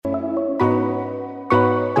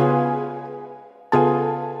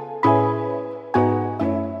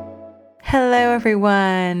Hello,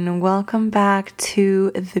 everyone. Welcome back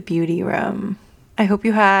to the Beauty Room. I hope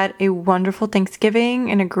you had a wonderful Thanksgiving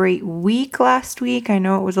and a great week last week. I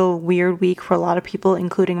know it was a weird week for a lot of people,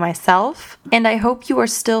 including myself. And I hope you are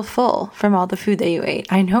still full from all the food that you ate.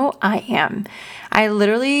 I know I am.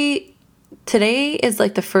 Today is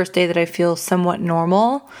like the first day that I feel somewhat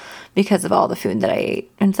normal because of all the food that I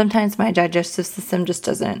ate. And sometimes my digestive system just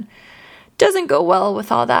doesn't go well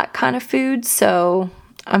with all that kind of food. So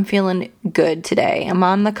I'm feeling good today. I'm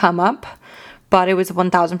on the come up, but it was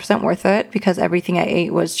 1000% worth it because everything I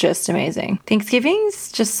ate was just amazing.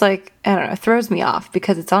 Thanksgiving's just like, I don't know, it throws me off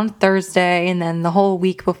because it's on Thursday and then the whole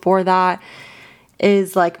week before that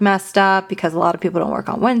is like messed up because a lot of people don't work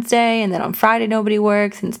on Wednesday and then on Friday nobody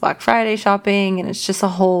works and it's Black Friday shopping and it's just a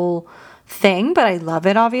whole thing, but I love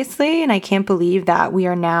it obviously, and I can't believe that we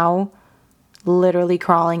are now literally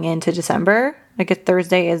crawling into December. Like a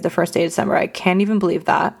Thursday is the first day of December. I can't even believe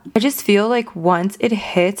that. I just feel like once it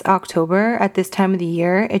hits October at this time of the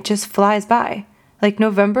year, it just flies by. Like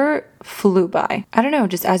November flew by. I don't know,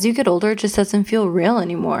 just as you get older, it just doesn't feel real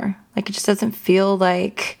anymore. Like it just doesn't feel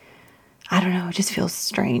like, I don't know, it just feels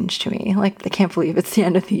strange to me. Like I can't believe it's the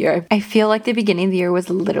end of the year. I feel like the beginning of the year was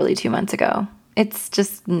literally 2 months ago. It's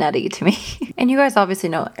just nutty to me. And you guys obviously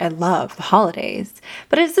know I love the holidays,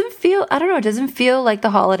 but it doesn't feel like the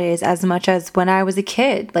holidays as much as when I was a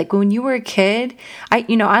kid. Like when you were a kid, I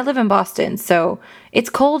live in Boston, so it's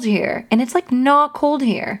cold here and it's like not cold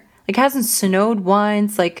here. Like it hasn't snowed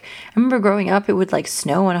once. Like I remember growing up, it would like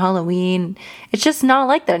snow on Halloween. It's just not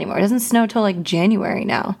like that anymore. It doesn't snow till like January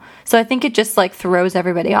now. So I think it just like throws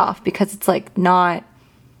everybody off because it's like not,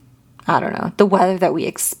 I don't know, the weather that we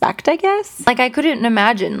expect, I guess. Like I couldn't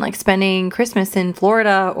imagine like spending Christmas in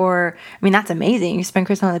Florida that's amazing. You spend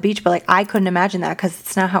Christmas on the beach, but like I couldn't imagine that because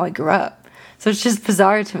it's not how I grew up. So it's just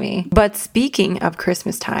bizarre to me. But speaking of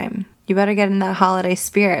Christmas time, you better get in that holiday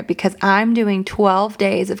spirit because I'm doing 12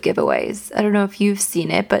 days of giveaways. I don't know if you've seen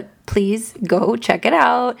it, but please go check it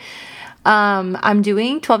out. I'm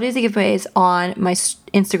doing 12 days of giveaways on my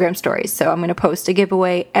Instagram stories. So I'm going to post a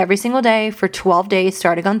giveaway every single day for 12 days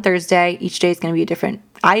starting on Thursday. Each day is going to be a different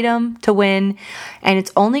item to win, and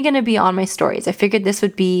it's only going to be on my stories. I figured this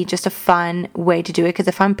would be just a fun way to do it because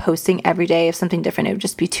if I'm posting every day of something different, it would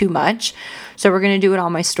just be too much. So we're going to do it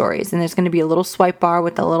on my stories, and there's going to be a little swipe bar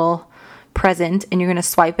with a little present, and you're going to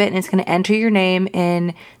swipe it and it's going to enter your name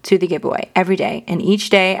into the giveaway every day. And each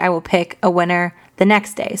day I will pick a winner the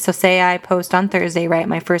next day. So say I post on Thursday, right?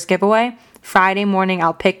 My first giveaway. Friday morning,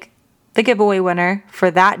 I'll pick the giveaway winner for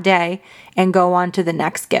that day and go on to the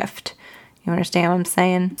next gift. You understand what I'm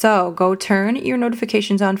saying? So go turn your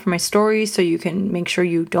notifications on for my stories so you can make sure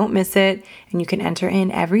you don't miss it and you can enter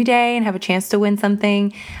in every day and have a chance to win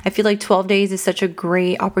something. I feel like 12 days is such a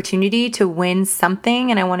great opportunity to win something,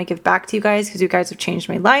 and I want to give back to you guys because you guys have changed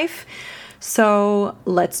my life. So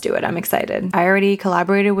let's do it. I'm excited. I already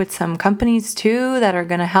collaborated with some companies too that are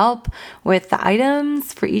going to help with the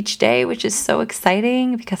items for each day, which is so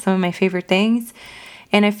exciting because some of my favorite things.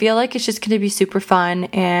 And I feel like it's just going to be super fun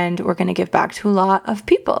and we're going to give back to a lot of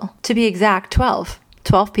people. To be exact, 12.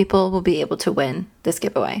 12 people will be able to win this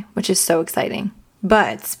giveaway, which is so exciting.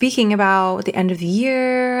 But speaking about the end of the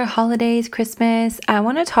year, holidays, Christmas, I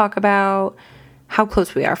want to talk about how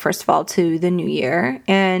close we are, first of all, to the new year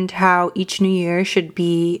and how each new year should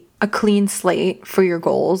be a clean slate for your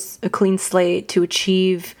goals, a clean slate to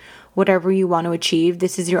achieve whatever you want to achieve.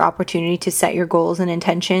 This is your opportunity to set your goals and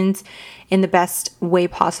intentions in the best way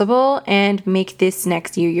possible and make this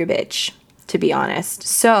next year your bitch, to be honest.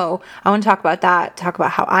 So I want to talk about that, talk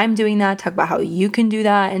about how I'm doing that, talk about how you can do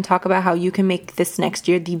that, and talk about how you can make this next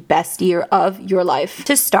year the best year of your life.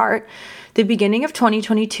 To start, the beginning of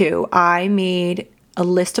 2022, I made a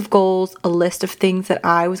list of goals, a list of things that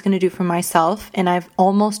I was going to do for myself, and I've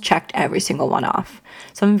almost checked every single one off.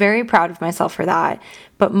 So I'm very proud of myself for that.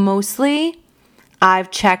 But mostly,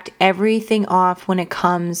 I've checked everything off when it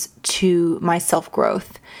comes to my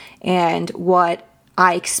self-growth and what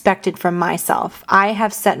I expected from myself. I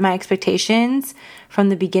have set my expectations from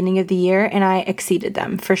the beginning of the year and I exceeded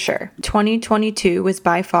them for sure. 2022 was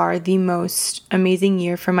by far the most amazing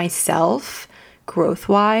year for myself,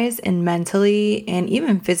 growth-wise and mentally and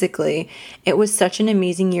even physically. It was such an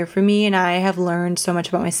amazing year for me and I have learned so much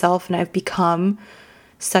about myself and I've become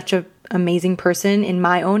such an amazing person in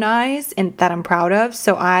my own eyes and that I'm proud of.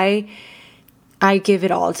 So I give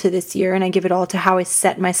it all to this year and I give it all to how I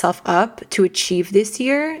set myself up to achieve this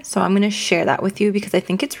year. So I'm going to share that with you because I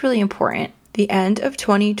think it's really important. The end of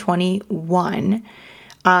 2021,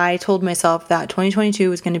 I told myself that 2022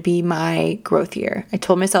 was going to be my growth year. I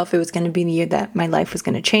told myself it was going to be the year that my life was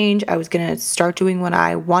going to change. I was going to start doing what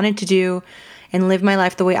I wanted to do and live my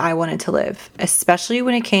life the way I wanted to live, especially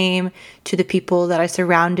when it came to the people that I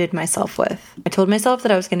surrounded myself with. I told myself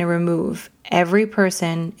that I was going to remove every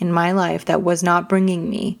person in my life that was not bringing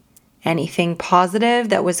me anything positive,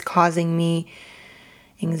 that was causing me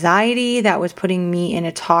anxiety, that was putting me in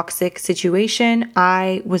a toxic situation.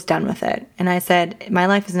 I was done with it. And I said, my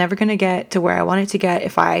life is never going to get to where I want it to get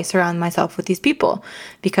if I surround myself with these people.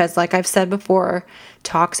 Because like I've said before,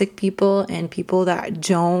 toxic people and people that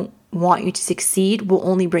don't want you to succeed will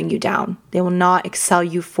only bring you down. They will not excel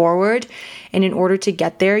you forward. And in order to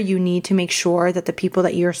get there, you need to make sure that the people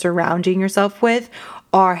that you're surrounding yourself with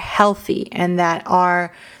are healthy and that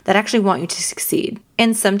actually want you to succeed.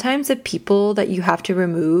 And sometimes the people that you have to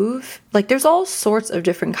remove, like there's all sorts of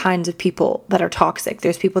different kinds of people that are toxic.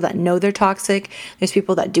 There's people that know they're toxic. There's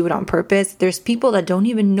people that do it on purpose. There's people that don't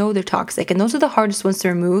even know they're toxic. And those are the hardest ones to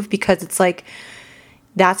remove because it's like,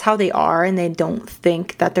 that's how they are and they don't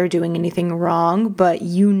think that they're doing anything wrong, but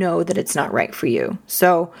you know that it's not right for you.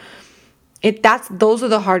 So those are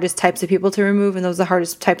the hardest types of people to remove, and those are the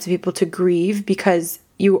hardest types of people to grieve because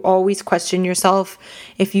you always question yourself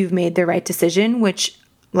if you've made the right decision, which,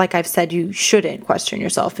 like I've said, you shouldn't question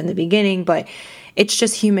yourself in the beginning, but it's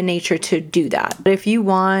just human nature to do that. But if you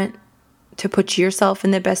want to put yourself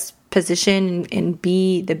in the best position and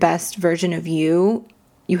be the best version of you,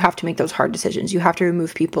 you have to make those hard decisions. You have to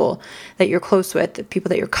remove people that you're close with, the people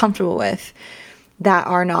that you're comfortable with that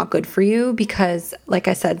are not good for you because, like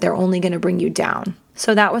I said, they're only going to bring you down.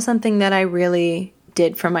 So that was something that I really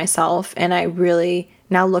did for myself. And I really,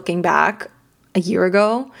 now looking back a year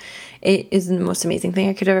ago, it is the most amazing thing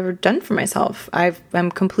I could have ever done for myself.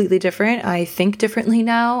 I'm completely different. I think differently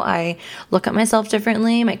now. I look at myself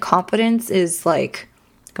differently. My confidence is like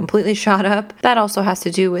completely shot up. That also has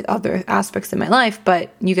to do with other aspects of my life,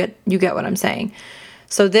 but you get what I'm saying.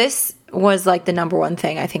 So this was like the number one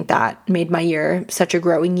thing I think that made my year such a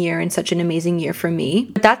growing year and such an amazing year for me.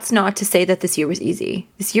 But that's not to say that this year was easy.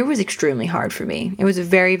 This year was extremely hard for me. It was a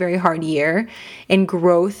very, very hard year, and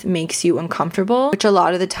growth makes you uncomfortable, which a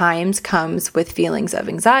lot of the times comes with feelings of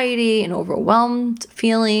anxiety and overwhelmed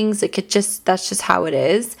feelings. That's just how it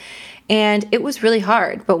is. And it was really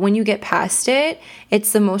hard, but when you get past it,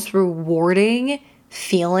 it's the most rewarding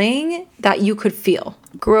feeling that you could feel.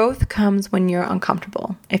 Growth comes when you're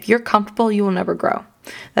uncomfortable. If you're comfortable, you will never grow.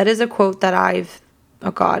 That is a quote that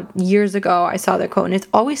years ago I saw that quote, and it's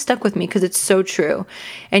always stuck with me because it's so true.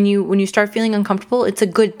 And when you start feeling uncomfortable, it's a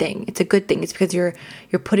good thing. It's a good thing. It's because you're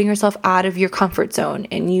putting yourself out of your comfort zone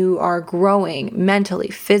and you are growing mentally,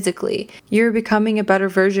 physically. You're becoming a better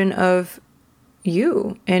version of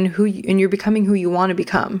you and you're becoming who you want to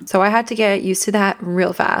become. So I had to get used to that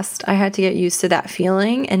real fast. I had to get used to that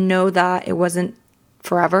feeling and know that it wasn't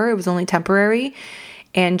forever. It was only temporary,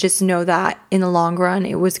 and just know that in the long run,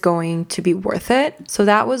 it was going to be worth it. So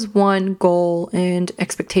that was one goal and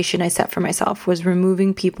expectation I set for myself, was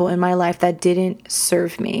removing people in my life that didn't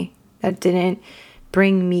serve me, that didn't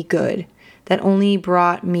bring me good, that only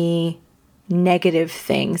brought me negative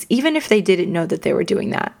things, even if they didn't know that they were doing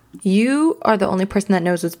that. You are the only person that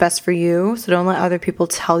knows what's best for you, so don't let other people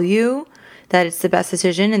tell you that it's the best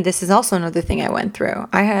decision. And this is also another thing I went through.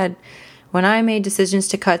 When I made decisions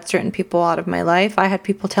to cut certain people out of my life, I had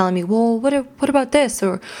people telling me, well, what about this?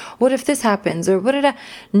 Or what if this happens? Or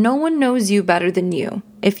no one knows you better than you.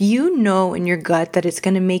 If you know in your gut that it's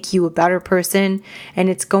going to make you a better person and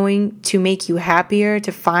it's going to make you happier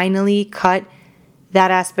to finally cut that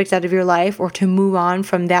aspect out of your life or to move on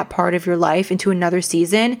from that part of your life into another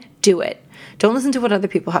season, do it. Don't listen to what other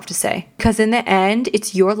people have to say, because in the end,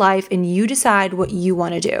 it's your life and you decide what you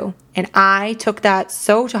want to do. And I took that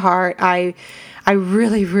so to heart. I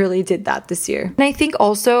really, really did that this year. And I think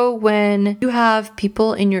also when you have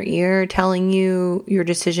people in your ear telling you your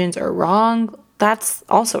decisions are wrong, that's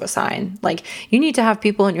also a sign. Like, you need to have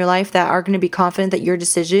people in your life that are going to be confident that your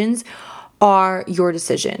decisions are your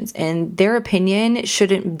decisions, and their opinion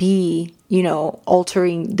shouldn't be,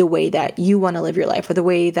 altering the way that you want to live your life or the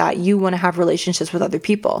way that you want to have relationships with other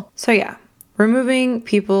people. So yeah, removing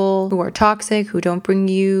people who are toxic, who don't bring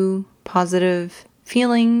you positive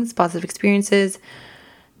feelings, positive experiences,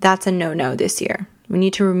 that's a no-no this year. We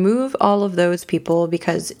need to remove all of those people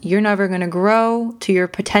because you're never going to grow to your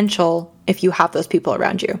potential if you have those people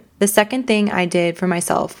around you. The second thing I did for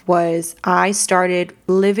myself was I started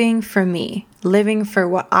living for me, living for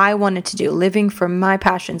what I wanted to do, living for my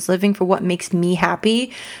passions, living for what makes me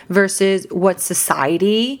happy versus what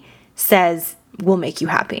society says will make you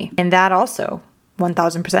happy. And that also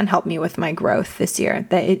 1000% helped me with my growth this year.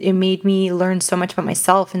 That it made me learn so much about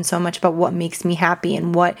myself and so much about what makes me happy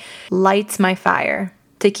and what lights my fire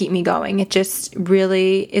to keep me going. It just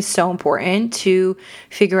really is so important to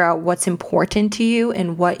figure out what's important to you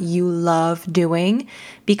and what you love doing,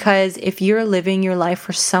 because if you're living your life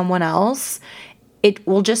for someone else, it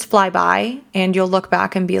will just fly by and you'll look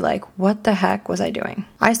back and be like, what the heck was I doing?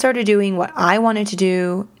 I started doing what I wanted to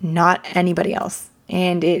do, not anybody else.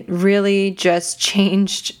 And it really just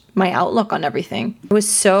changed my outlook on everything. It was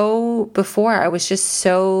so, before I was just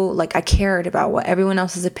so like, I cared about what everyone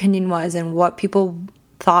else's opinion was and what people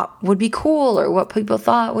thought would be cool or what people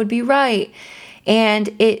thought would be right. And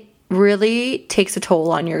it really takes a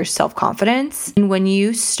toll on your self-confidence. And when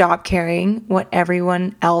you stop caring what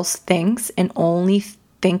everyone else thinks and only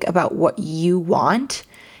think about what you want,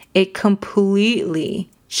 it completely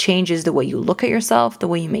changes the way you look at yourself, the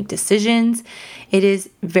way you make decisions. It is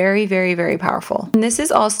very, very, very powerful. And this is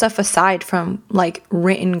all stuff aside from like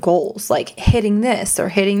written goals, like hitting this or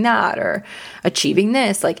hitting that or achieving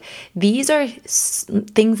this. Like these are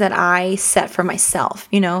things that I set for myself,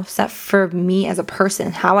 set for me as a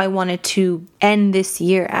person, how I wanted to end this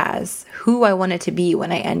year as, who I wanted to be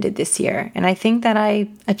when I ended this year. And I think that I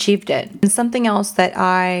achieved it. And something else that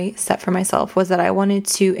I set for myself was that I wanted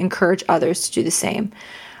to encourage others to do the same.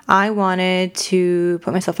 I wanted to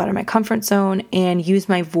put myself out of my comfort zone and use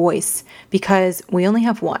my voice, because we only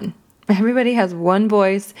have one. Everybody has one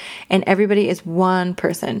voice and everybody is one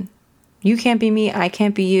person. You can't be me, I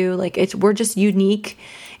can't be you. We're just unique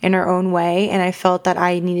in our own way. And I felt that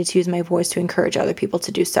I needed to use my voice to encourage other people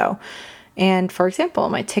to do so. And for example,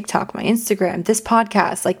 my TikTok, my Instagram, this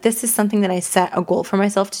podcast, this is something that I set a goal for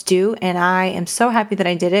myself to do. And I am so happy that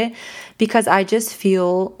I did it, because I just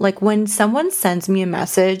feel like when someone sends me a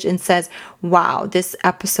message and says, wow, this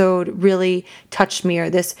episode really touched me, or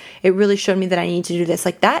it really showed me that I need to do this.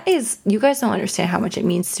 That is, you guys don't understand how much it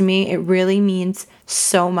means to me. It really means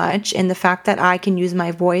so much. And the fact that I can use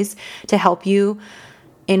my voice to help you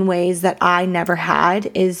in ways that I never had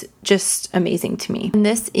is just amazing to me. And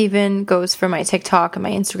this even goes for my TikTok and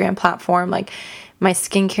my Instagram platform, my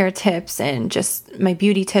skincare tips and just my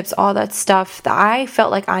beauty tips, all that stuff that I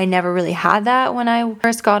felt like I never really had that when I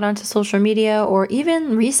first got onto social media or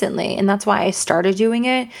even recently. And that's why I started doing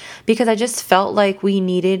it, because I just felt like we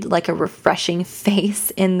needed a refreshing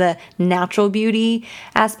face in the natural beauty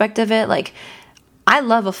aspect of it. I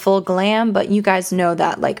love a full glam, but you guys know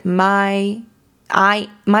that my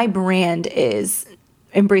brand is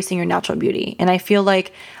embracing your natural beauty. And I feel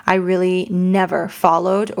like I really never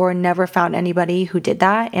followed or never found anybody who did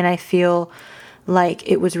that. And I feel like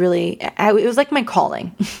it was like my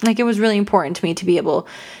calling. It was really important to me to be able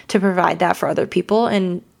to provide that for other people.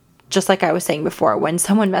 And just like I was saying before, when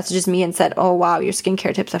someone messages me and said, oh, wow, your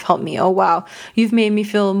skincare tips have helped me. Oh, wow, you've made me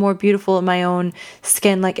feel more beautiful in my own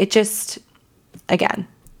skin.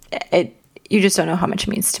 You just don't know how much it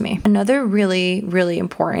means to me. Another really, really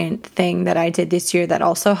important thing that I did this year that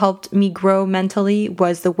also helped me grow mentally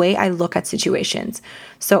was the way I look at situations.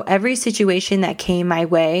 So every situation that came my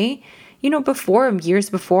way, years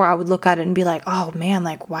before, I would look at it and be like, oh man,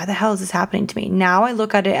 why the hell is this happening to me? Now I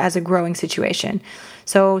look at it as a growing situation.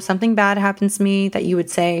 So something bad happens to me that you would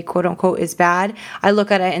say, quote unquote, is bad. I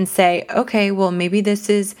look at it and say, okay, well, maybe this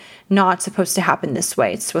is not supposed to happen this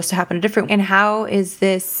way. It's supposed to happen a different way. And how is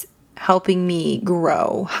this helping me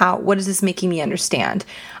grow? What is this making me understand?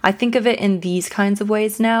 I think of it in these kinds of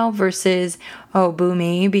ways now versus, oh, boo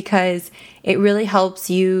me, because it really helps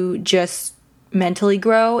you just mentally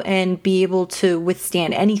grow and be able to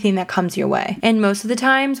withstand anything that comes your way. And most of the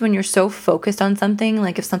times when you're so focused on something,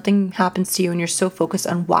 if something happens to you and you're so focused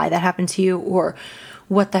on why that happened to you, or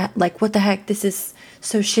what the heck, this is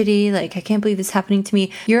so shitty, I can't believe this is happening to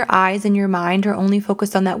me. Your eyes and your mind are only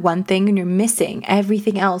focused on that one thing, and you're missing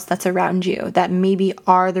everything else that's around you that maybe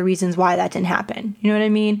are the reasons why that didn't happen. You know what I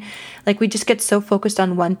mean? We just get so focused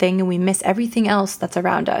on one thing and we miss everything else that's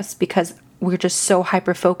around us because we're just so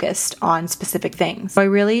hyper-focused on specific things. So I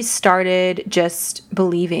really started just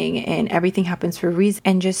believing in everything happens for a reason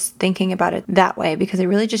and just thinking about it that way, because it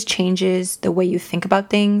really just changes the way you think about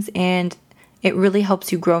things, and it really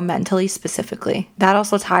helps you grow mentally specifically. That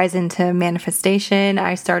also ties into manifestation.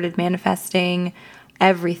 I started manifesting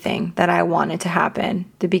everything that I wanted to happen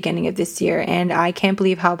the beginning of this year. And I can't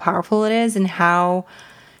believe how powerful it is and how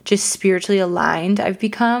just spiritually aligned I've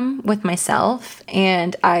become with myself.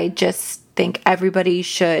 And I just think everybody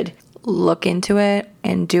should look into it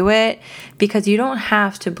and do it, because you don't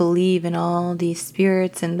have to believe in all these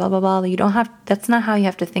spirits and blah, blah, blah. That's not how you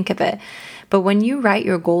have to think of it. But when you write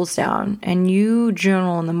your goals down and you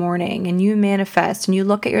journal in the morning and you manifest and you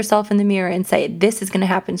look at yourself in the mirror and say, this is going to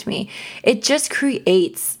happen to me, it just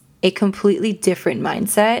creates a completely different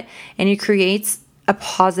mindset, and it creates a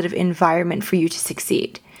positive environment for you to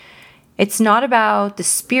succeed. It's not about the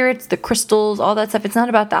spirits, the crystals, all that stuff. It's not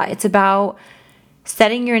about that. It's about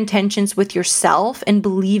setting your intentions with yourself and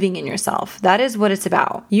believing in yourself. That is what it's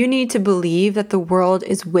about. You need to believe that the world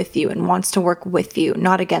is with you and wants to work with you,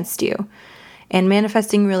 not against you. And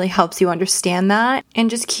manifesting really helps you understand that, and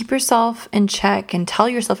just keep yourself in check and tell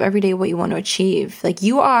yourself every day what you want to achieve. Like,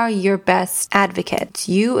 you are your best advocate. It's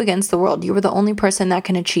you against the world. You are the only person that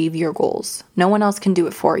can achieve your goals. No one else can do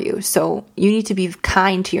it for you. So you need to be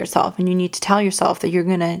kind to yourself, and you need to tell yourself that you're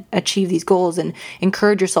going to achieve these goals and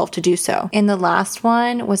encourage yourself to do so. And the last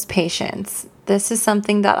one was patience. This is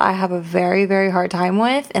something that I have a very, very hard time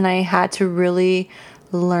with, and I had to really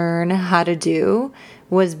learn how to do,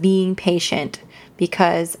 was being patient,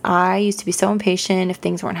 because I used to be so impatient. If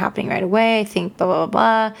things weren't happening right away, I think blah, blah,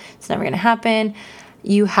 blah, blah, it's never going to happen.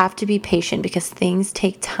 You have to be patient because things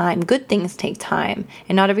take time. Good things take time,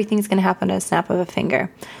 and not everything's going to happen at a snap of a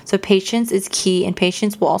finger. So patience is key, and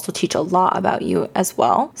patience will also teach a lot about you as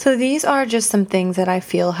well. So these are just some things that I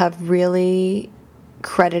feel have really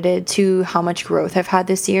credited to how much growth I've had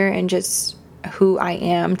this year and just who I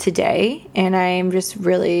am today. And I'm just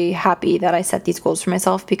really happy that I set these goals for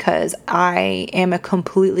myself, because I am a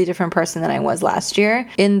completely different person than I was last year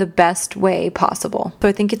in the best way possible. So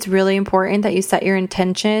I think it's really important that you set your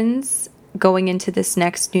intentions going into this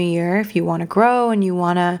next new year if you want to grow and you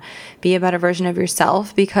want to be a better version of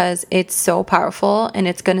yourself, because it's so powerful and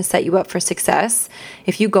it's going to set you up for success.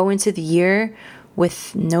 If you go into the year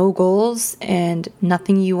with no goals and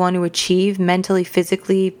nothing you want to achieve mentally,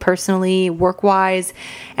 physically, personally, work-wise,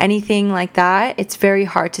 anything like that, it's very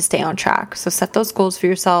hard to stay on track. So set those goals for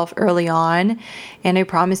yourself early on, and I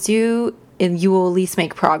promise you, you will at least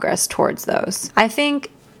make progress towards those. I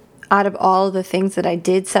think out of all of the things that I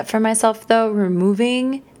did set for myself, though,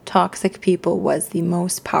 removing toxic people was the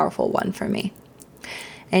most powerful one for me.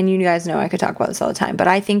 And you guys know I could talk about this all the time, but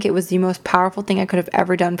I think it was the most powerful thing I could have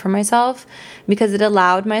ever done for myself, because it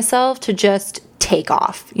allowed myself to just take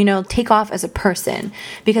off as a person,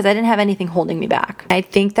 because I didn't have anything holding me back. I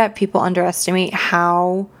think that people underestimate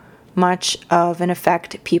how much of an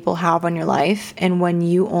effect people have on your life. And when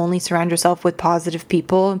you only surround yourself with positive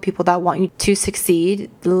people and people that want you to succeed,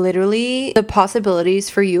 literally the possibilities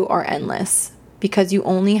for you are endless, because you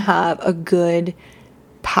only have a good,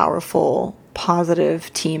 powerful,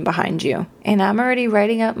 positive team behind you. And I'm already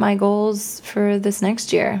writing up my goals for this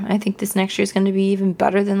next year. I think this next year is going to be even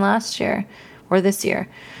better than last year or this year.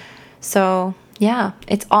 So yeah,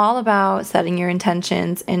 it's all about setting your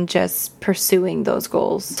intentions and just pursuing those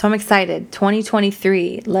goals. So I'm excited.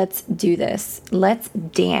 2023, let's do this. Let's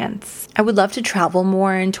dance. I would love to travel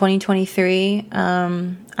more in 2023.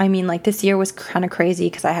 This year was kind of crazy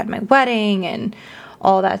because I had my wedding and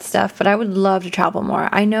all that stuff, but I would love to travel more.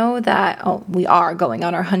 I know that we are going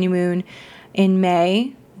on our honeymoon in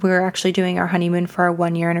May. We're actually doing our honeymoon for our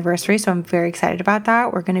 1-year anniversary, so I'm very excited about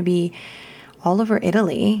that. We're going to be all over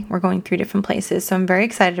Italy. We're going 3 different places, so I'm very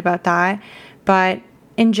excited about that. But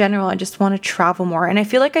in general, I just want to travel more, and I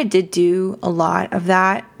feel like I did do a lot of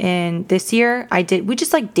that in this year. We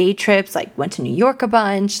just day trips, went to New York a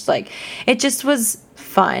bunch. It just was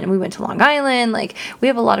fun. We went to Long Island. We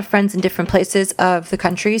have a lot of friends in different places of the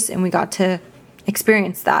countries, and we got to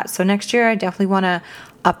experience that. So next year I definitely want to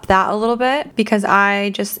up that a little bit, because I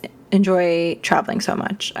just enjoy traveling so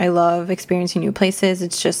much. I love experiencing new places.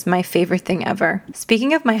 It's just my favorite thing ever.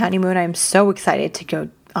 Speaking of my honeymoon, I'm so excited to go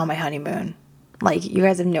on my honeymoon. You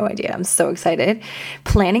guys have no idea. I'm so excited.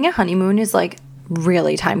 Planning a honeymoon is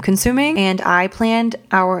really time consuming, and I planned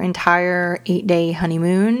our entire 8-day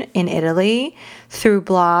honeymoon in Italy through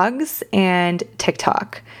blogs and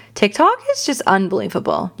TikTok. TikTok is just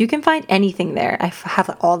unbelievable. You can find anything there. I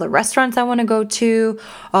have all the restaurants I want to go to,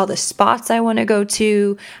 all the spots I want to go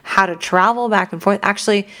to, how to travel back and forth.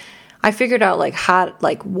 Actually, I figured out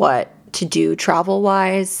what to do travel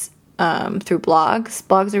wise through blogs.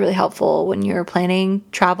 Blogs are really helpful when you're planning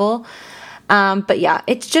travel. But yeah,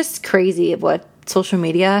 it's just crazy what social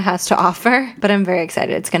media has to offer, but I'm very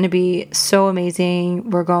excited. It's going to be so amazing.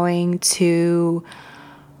 We're going to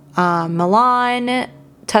Milan,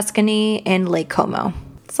 Tuscany, and Lake Como.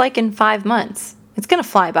 It's in 5 months. It's going to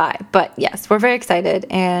fly by, but yes, we're very excited,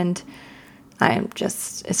 and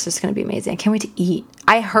it's just going to be amazing. I can't wait to eat.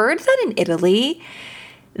 I heard that in Italy,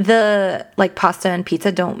 the like pasta and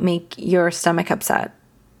pizza don't make your stomach upset,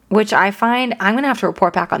 which I find I'm going to have to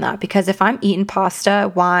report back on that, because if I'm eating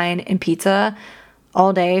pasta, wine, and pizza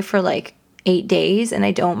all day for like 8 days and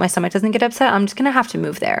my stomach doesn't get upset, I'm just going to have to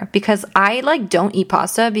move there, because I like don't eat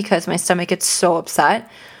pasta because my stomach gets so upset.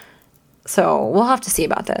 So we'll have to see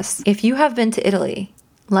about this. If you have been to Italy,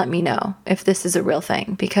 let me know if this is a real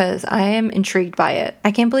thing, because I am intrigued by it.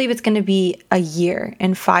 I can't believe it's going to be a year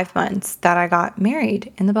and 5 months that I got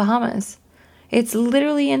married in the Bahamas. It's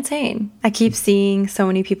literally insane. I keep seeing so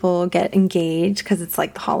many people get engaged because it's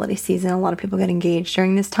like the holiday season. A lot of people get engaged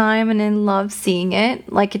during this time, and I love seeing it.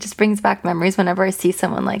 Like, it just brings back memories whenever I see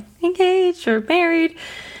someone like engaged or married.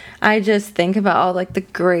 I just think about all like the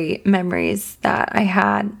great memories that I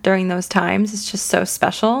had during those times. It's just so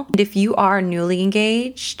special. And if you are newly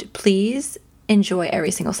engaged, please enjoy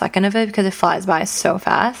every single second of it, because it flies by so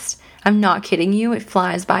fast. I'm not kidding you. It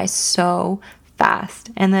flies by so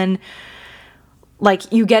fast. And then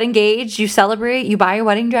like you get engaged, you celebrate, you buy your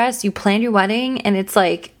wedding dress, you plan your wedding, and it's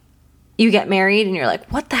like you get married and you're like,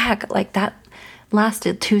 what the heck? Like that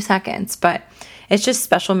lasted 2 seconds. But it's just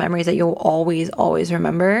special memories that you'll always, always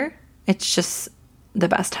remember. It's just the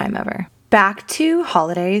best time ever. Back to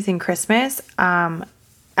holidays and Christmas. I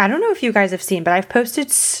don't know if you guys have seen, but I've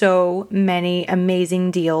posted so many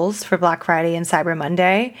amazing deals for Black Friday and Cyber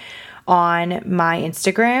Monday on my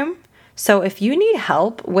Instagram. So if you need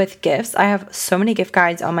help with gifts, I have so many gift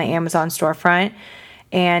guides on my Amazon storefront,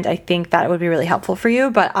 and I think that would be really helpful for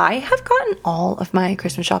you. But I have gotten all of my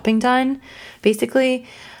Christmas shopping done, basically,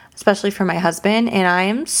 especially for my husband, and I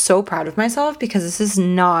am so proud of myself, because this is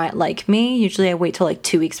not like me. Usually I wait till like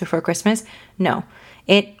 2 weeks before Christmas. No,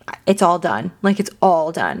 it's all done. Like, it's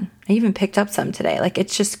all done. I even picked up some today. Like,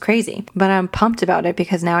 it's just crazy. But I'm pumped about it,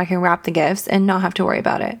 because now I can wrap the gifts and not have to worry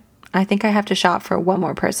about it. I think I have to shop for one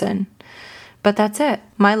more person. But that's it.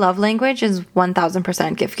 My love language is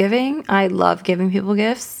 1000% gift giving. I love giving people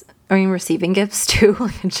gifts, or even receiving gifts too.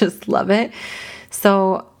 I just love it.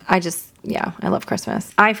 So I love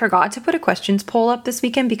Christmas. I forgot to put a questions poll up this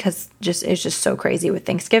weekend, because it's just so crazy with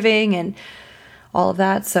Thanksgiving and all of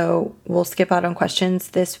that. So we'll skip out on questions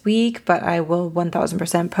this week, but I will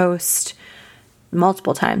 1000% post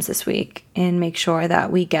multiple times this week and make sure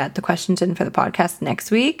that we get the questions in for the podcast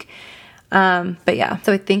next week. But yeah,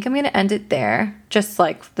 so I think I'm going to end it there, just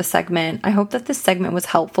like the segment. I hope that this segment was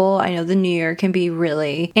helpful. I know the new year can be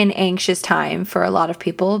really an anxious time for a lot of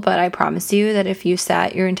people, but I promise you that if you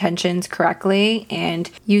set your intentions correctly and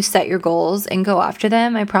you set your goals and go after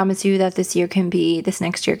them, I promise you that this next year can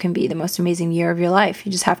be the most amazing year of your life.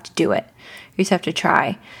 You just have to do it. You just have to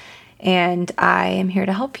try. And I am here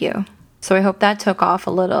to help you. So I hope that took off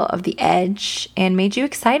a little of the edge and made you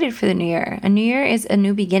excited for the new year. A new year is a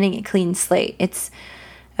new beginning, a clean slate. It's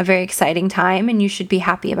a very exciting time, and you should be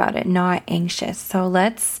happy about it, not anxious. So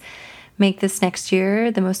let's make this next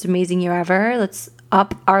year the most amazing year ever. Let's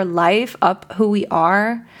up our life, up who we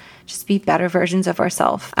are, just be better versions of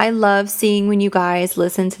ourselves. I love seeing when you guys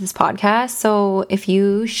listen to this podcast. So if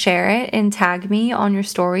you share it and tag me on your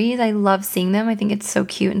stories, I love seeing them. I think it's so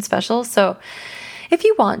cute and special. So if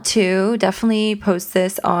you want to, definitely post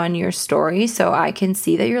this on your story so I can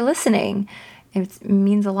see that you're listening. It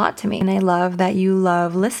means a lot to me. And I love that you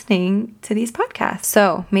love listening to these podcasts.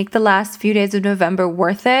 So make the last few days of November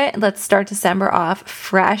worth it. Let's start December off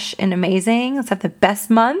fresh and amazing. Let's have the best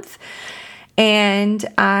month. And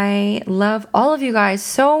I love all of you guys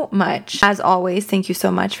so much. As always, thank you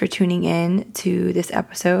so much for tuning in to this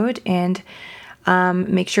episode. And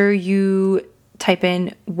make sure you type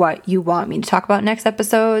in what you want me to talk about next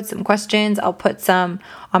episode, some questions. I'll put some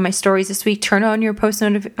on my stories this week. Turn on your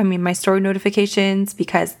my story notifications,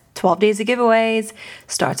 because 12 days of giveaways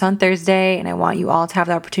starts on Thursday, and I want you all to have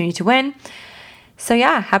the opportunity to win. So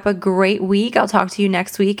yeah, have a great week. I'll talk to you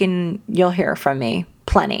next week, and you'll hear from me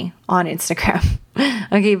plenty on Instagram.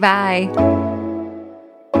 Okay, bye.